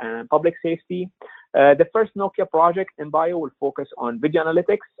 healthcare, and public safety. The first Nokia project in BIO will focus on video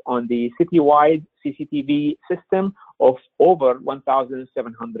analytics on the citywide CCTV system of over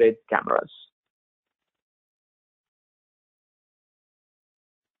 1,700 cameras.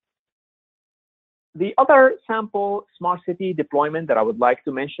 The other sample smart city deployment that I would like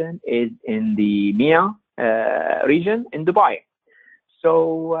to mention is in the MEA region in Dubai.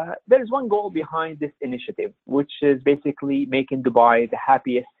 So there is one goal behind this initiative, which is basically making Dubai the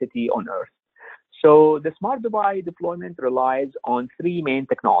happiest city on earth. So the Smart Dubai deployment relies on three main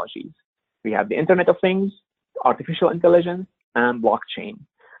technologies. We have the Internet of Things, artificial intelligence, and blockchain.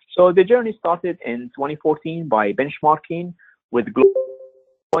 So the journey started in 2014 by benchmarking with global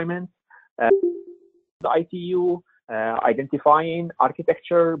deployment, the ITU, identifying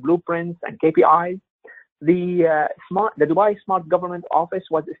architecture, blueprints, and KPIs. The Dubai Smart Government Office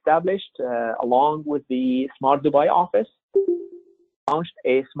was established along with the Smart Dubai Office, launched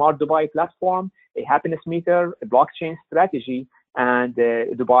a Smart Dubai platform, a happiness meter, a blockchain strategy, and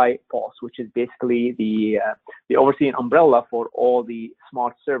Dubai Pulse, which is basically the overseeing umbrella for all the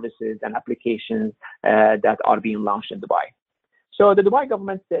smart services and applications that are being launched in Dubai. So the Dubai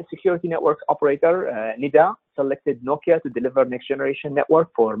government security network operator, NIDA, selected Nokia to deliver next generation network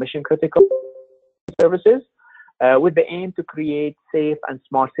for mission critical services with the aim to create safe and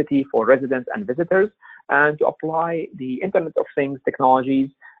smart city for residents and visitors, and to apply the Internet of Things technologies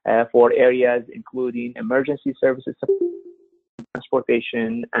for areas including emergency services,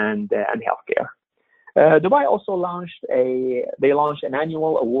 transportation, and healthcare. Dubai also launched an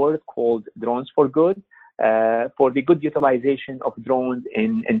annual award called Drones for Good for the good utilization of drones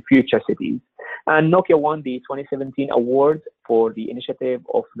in future cities. And Nokia won the 2017 award for the initiative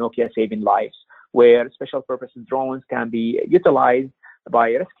of Nokia Saving Lives, where special purpose drones can be utilized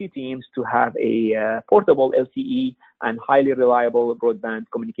by rescue teams to have a portable LTE and highly reliable broadband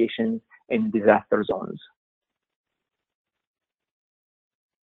communications in disaster zones.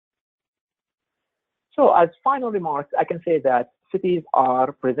 So as final remarks, I can say that cities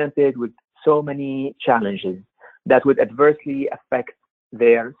are presented with so many challenges that would adversely affect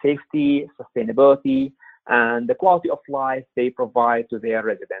their safety, sustainability, and the quality of life they provide to their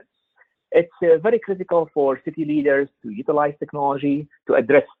residents. It's very critical for city leaders to utilize technology to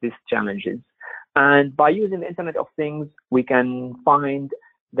address these challenges. And by using the Internet of Things, we can find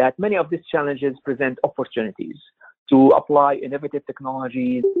that many of these challenges present opportunities to apply innovative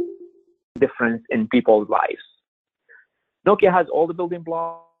technologies, difference in people's lives. Nokia has all the building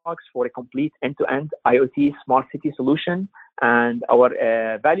blocks for a complete end-to-end IoT smart city solution, and our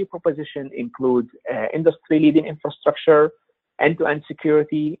value proposition includes industry-leading infrastructure, end-to-end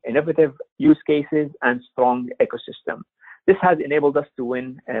security, innovative use cases, and strong ecosystem. This has enabled us to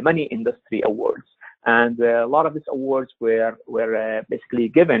win many industry awards. And a lot of these awards were basically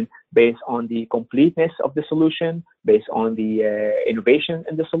given based on the completeness of the solution, based on the innovation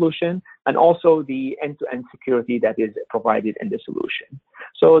in the solution, and also the end-to-end security that is provided in the solution.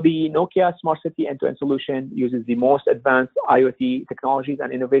 So the Nokia Smart City end-to-end solution uses the most advanced IoT technologies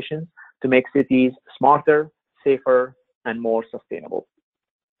and innovations to make cities smarter, safer, and more sustainable.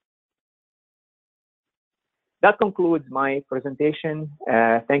 That concludes my presentation.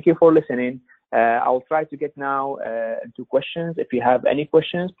 Thank you for listening. I'll try to get now to questions. If you have any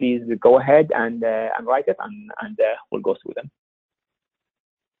questions, please go ahead and write it, and we'll go through them.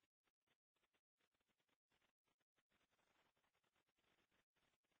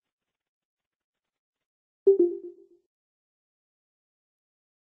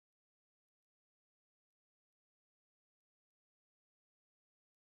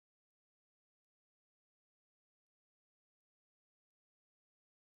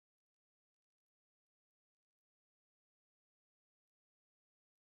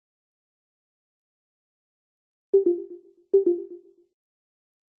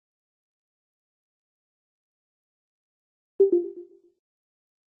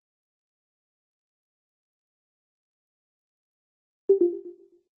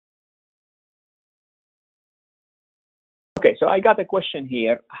 Okay, so I got a question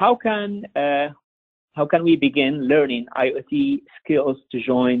here. How can we begin learning IoT skills to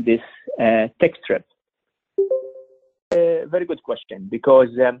join this tech trip? Very good question, because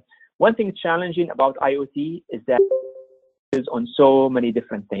one thing challenging about IoT is that it is on so many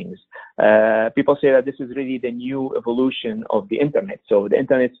different things. People say that this is really the new evolution of the internet. So the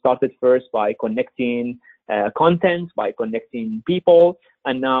internet started first by connecting content, by connecting people,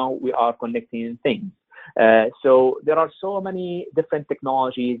 and now we are connecting things. So there are so many different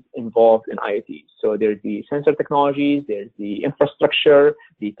technologies involved in IoT. So there's the sensor technologies, there's the infrastructure,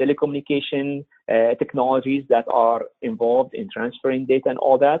 the telecommunication technologies that are involved in transferring data and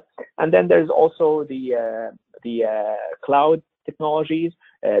all that. And then there's also the cloud technologies,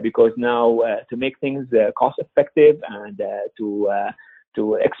 because now to make things cost effective and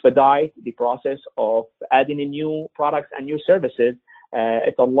to expedite the process of adding in new products and new services,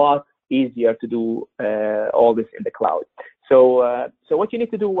 it's a lot easier to do all this in the cloud. So what you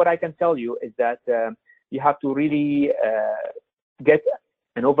need to do, what I can tell you, is that you have to really get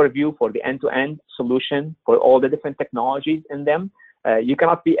an overview for the end-to-end solution for all the different technologies in them. You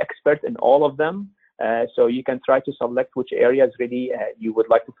cannot be expert in all of them, so you can try to select which areas really you would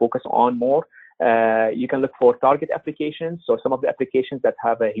like to focus on more. You can look for target applications. So some of the applications that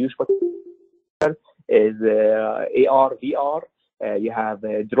have a huge potential is AR, VR. You have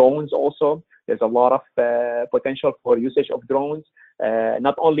drones also. There's a lot of potential for usage of drones,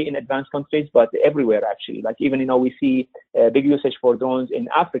 not only in advanced countries, but everywhere actually. Like even, we see big usage for drones in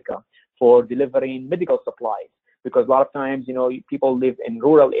Africa for delivering medical supplies. Because a lot of times, people live in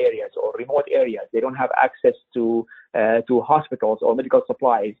rural areas or remote areas. They don't have access to hospitals or medical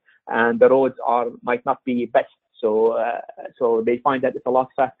supplies, and the roads might not be best. So they find that it's a lot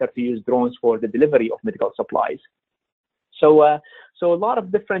faster to use drones for the delivery of medical supplies. So a lot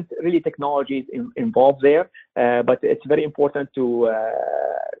of different really technologies involved there, but it's very important to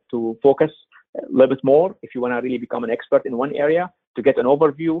focus a little bit more if you want to really become an expert in one area, to get an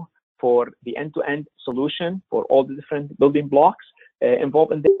overview for the end-to-end solution for all the different building blocks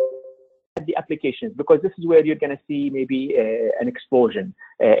involved in the applications, because this is where you're going to see maybe an explosion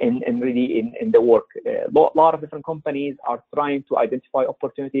in the work. A lot of different companies are trying to identify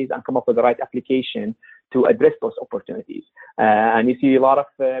opportunities and come up with the right application to address those opportunities. And you see a lot of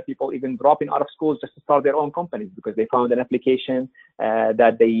people even dropping out of schools just to start their own companies because they found an application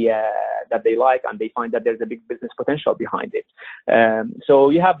that they like, and they find that there's a big business potential behind it.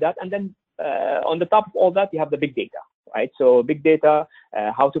 So you have that, and then on the top of all that, you have the big data, right? So big data,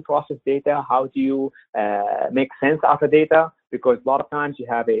 how to process data, how do you make sense out of data? Because a lot of times you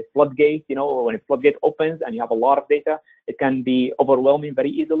have a floodgate, when a floodgate opens and you have a lot of data, it can be overwhelming very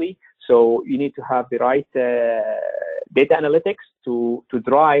easily. So you need to have the right data analytics to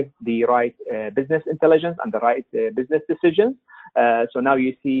drive the right business intelligence and the right business decisions. So now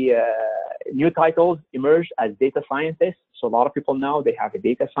you see new titles emerge as data scientists. So a lot of people now, they have a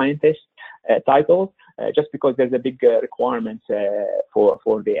data scientist title just because there's a big requirement for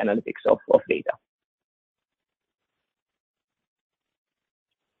the analytics of data.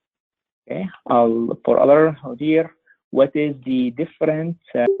 Okay, I'll look for other here. What is the difference?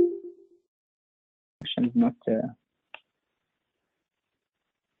 Question is not.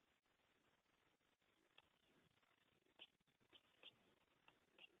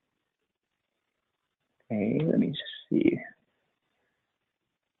 Okay, let me just see.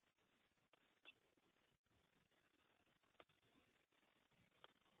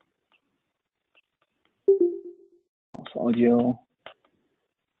 Audio.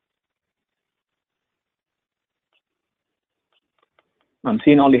 I'm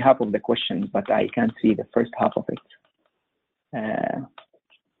seeing only half of the questions, but I can't see the first half of it.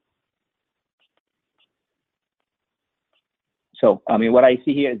 So, what I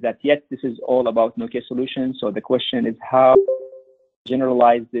see here is that, yes, this is all about Nokia solutions. So the question is how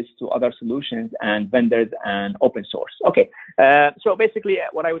generalize this to other solutions and vendors and open source. Okay, so basically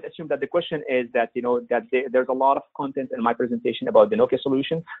what I would assume that the question is that, there's a lot of content in my presentation about the Nokia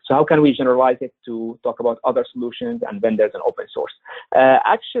solution. So how can we generalize it to talk about other solutions and vendors and open source?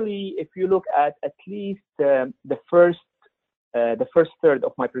 Actually, if you look at least the first third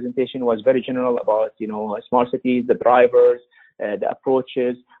of my presentation was very general about, smart cities, the drivers, the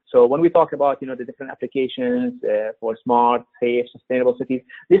approaches. So when we talk about, the different applications for smart, safe, sustainable cities,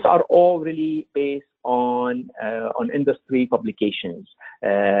 these are all really based on industry publications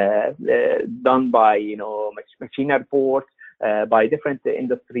done by, machine reports by different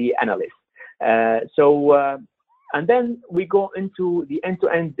industry analysts. And then we go into the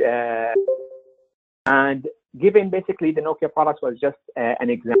end-to-end, and given basically the Nokia products was just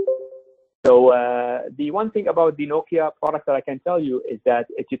an example. So the one thing about the Nokia product that I can tell you is that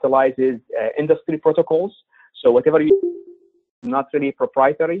it utilizes industry protocols. So whatever not really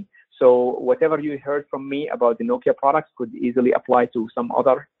proprietary. So whatever you heard from me about the Nokia products could easily apply to some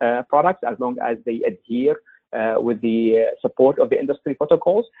other products as long as they adhere with the support of the industry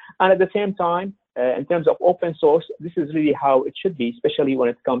protocols. And at the same time, in terms of open source, this is really how it should be, especially when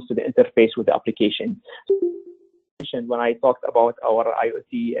it comes to the interface with the application. When I talked about our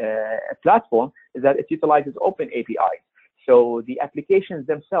IoT platform, is that it utilizes open APIs. So the applications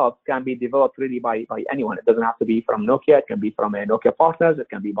themselves can be developed really by anyone. It doesn't have to be from Nokia. It can be from Nokia partners. It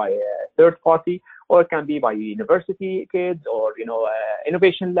can be by a third party, or it can be by university kids or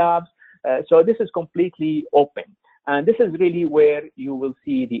innovation labs. So this is completely open. And this is really where you will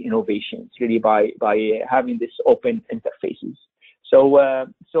see the innovations, really by having this open interfaces.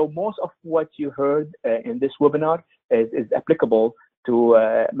 So most of what you heard in this webinar is applicable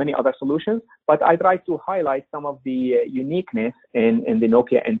to many other solutions, but I try to highlight some of the uniqueness in the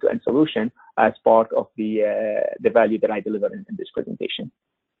Nokia end-to-end solution as part of the value that I deliver in this presentation.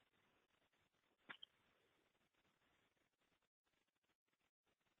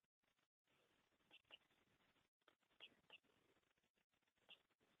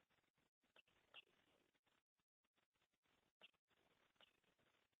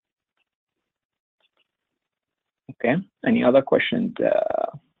 Okay, any other questions?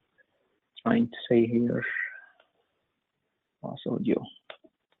 Trying to say here, also audio.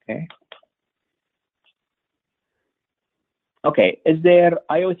 Okay. Okay, is there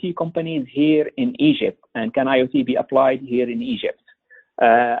IoT companies here in Egypt, and can IoT be applied here in Egypt?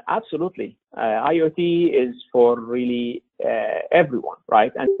 Absolutely. IoT is for really everyone,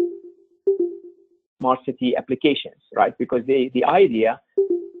 right? And smart city applications, right? Because the idea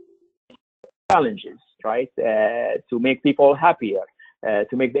challenges, right? To make people happier,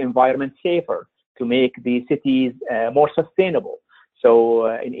 to make the environment safer, to make the cities more sustainable. So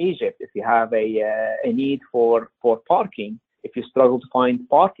in Egypt, if you have a need for parking, if you struggle to find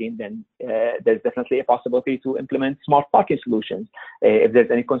parking, then there's definitely a possibility to implement smart parking solutions. If there's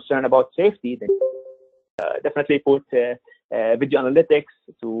any concern about safety, then definitely put video analytics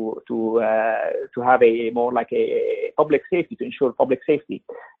to have a more like a public safety, to ensure public safety.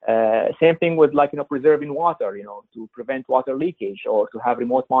 Same thing with, like, preserving water, to prevent water leakage, or to have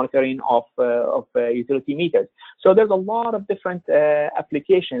remote monitoring of utility meters. So there's a lot of different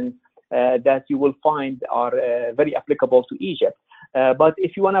applications that you will find are very applicable to Egypt. But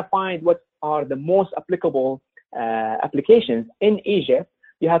if you want to find what are the most applicable applications in Egypt,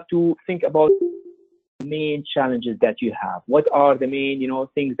 you have to think about the main challenges that you have. What are the main,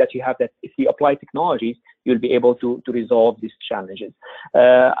 things that you have that if you apply technologies, you'll be able to resolve these challenges.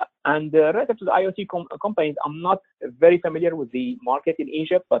 And relative to the IoT companies, I'm not very familiar with the market in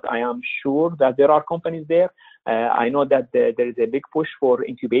Egypt, but I am sure that there are companies there. I know that there is a big push for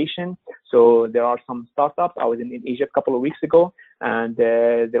incubation. So there are some startups. I was in Egypt a couple of weeks ago, and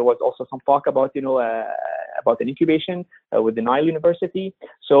there was also some talk about, about an incubation with the Nile University.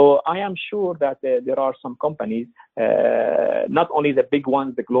 So I am sure that there are some companies, not only the big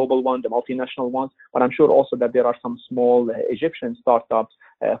ones, the global ones, the multinational ones, but I'm sure also that there are some small Egyptian startups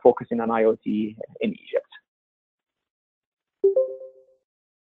focusing on IoT in Egypt.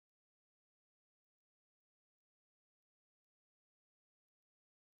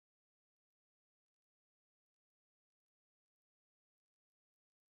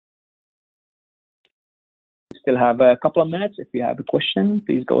 Still have a couple of minutes. If you have a question,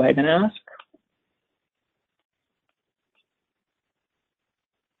 please go ahead and ask.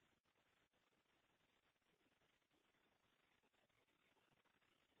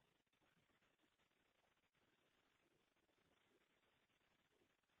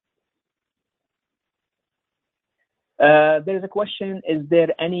 There's a question, is there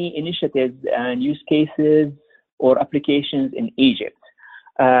any initiatives and use cases or applications in Egypt?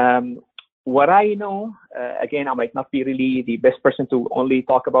 What I know, again, I might not be really the best person to only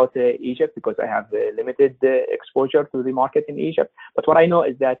talk about Egypt, because I have limited exposure to the market in Egypt. But what I know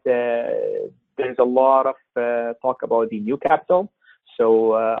is that there's a lot of talk about the new capital.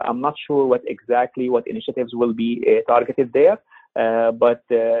 So I'm not sure what initiatives will be targeted there. But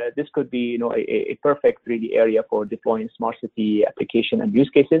this could be, a perfect really area for deploying smart city application and use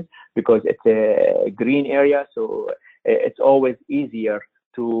cases, because it's a green area. So it's always easier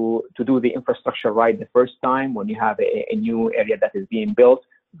to do the infrastructure right the first time when you have a new area that is being built,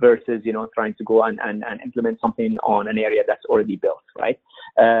 versus trying to go and implement something on an area that's already built, right?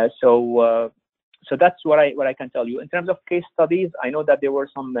 So that's what I can tell you. In terms of case studies, I know that there were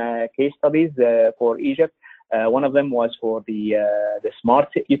some case studies for Egypt. One of them was for the smart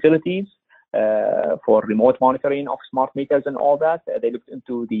utilities, for remote monitoring of smart meters and all that. They looked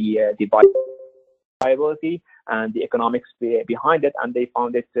into the viability and the economics behind it, and they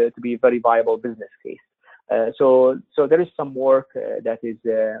found it to be a very viable business case. So there is some work that is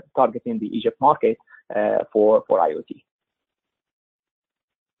targeting the Egypt market for IoT.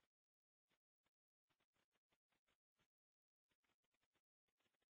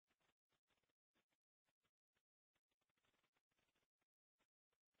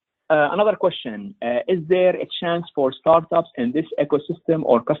 Another question, is there a chance for startups in this ecosystem,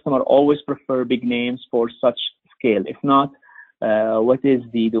 or customer always prefer big names for such scale? If not, what is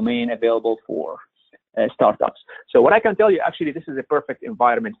the domain available for startups? So what I can tell you, actually, this is a perfect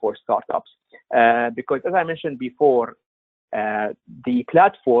environment for startups, because as I mentioned before, the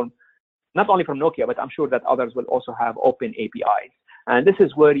platform, not only from Nokia, but I'm sure that others will also have open APIs. And this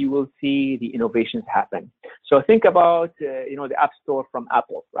is where you will see the innovations happen. So think about, the App Store from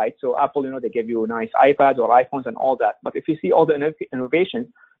Apple, right? So Apple, they give you nice iPads or iPhones and all that. But if you see all the innovations,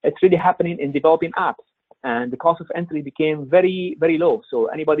 it's really happening in developing apps. And the cost of entry became very, very low. So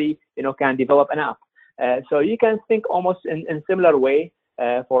anybody, can develop an app. So you can think almost in similar way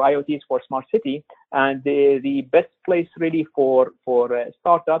for IoTs for smart city. And the best place really for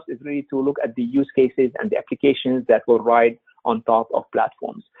startups is really to look at the use cases and the applications that will ride on top of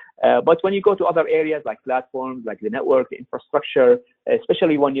platforms. But when you go to other areas like platforms, like the network, the infrastructure,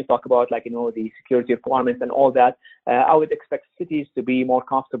 especially when you talk about the security requirements and all that, I would expect cities to be more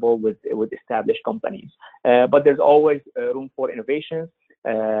comfortable with established companies. But there's always room for innovations.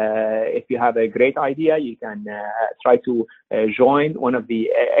 If you have a great idea, you can try to join one of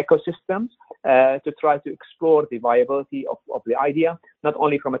the ecosystems to try to explore the viability of the idea, not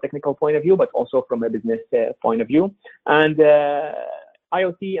only from a technical point of view, but also from a business point of view. And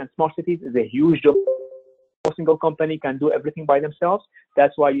IoT and smart cities is a huge job. No single company can do everything by themselves.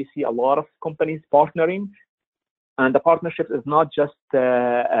 That's why you see a lot of companies partnering. And the partnership is not just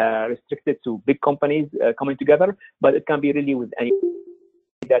restricted to big companies coming together, but it can be really with any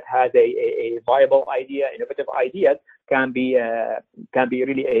that has a viable idea, innovative ideas, can be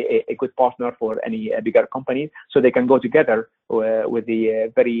really a good partner for any bigger companies, so they can go together with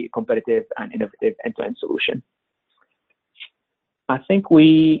the very competitive and innovative end-to-end solution. I think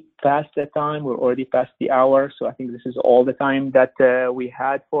we passed the time. We're already past the hour, so I think this is all the time that we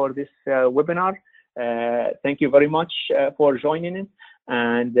had for this webinar. Thank you very much for joining in.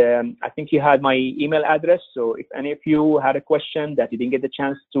 And I think you had my email address. So if any of you had a question that you didn't get the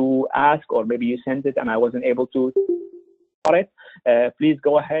chance to ask, or maybe you sent it and I wasn't able to for it, please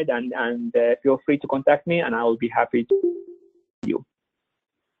go ahead and feel free to contact me, and I will be happy to you.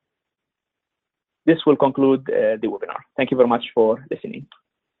 This will conclude the webinar. Thank you very much for listening.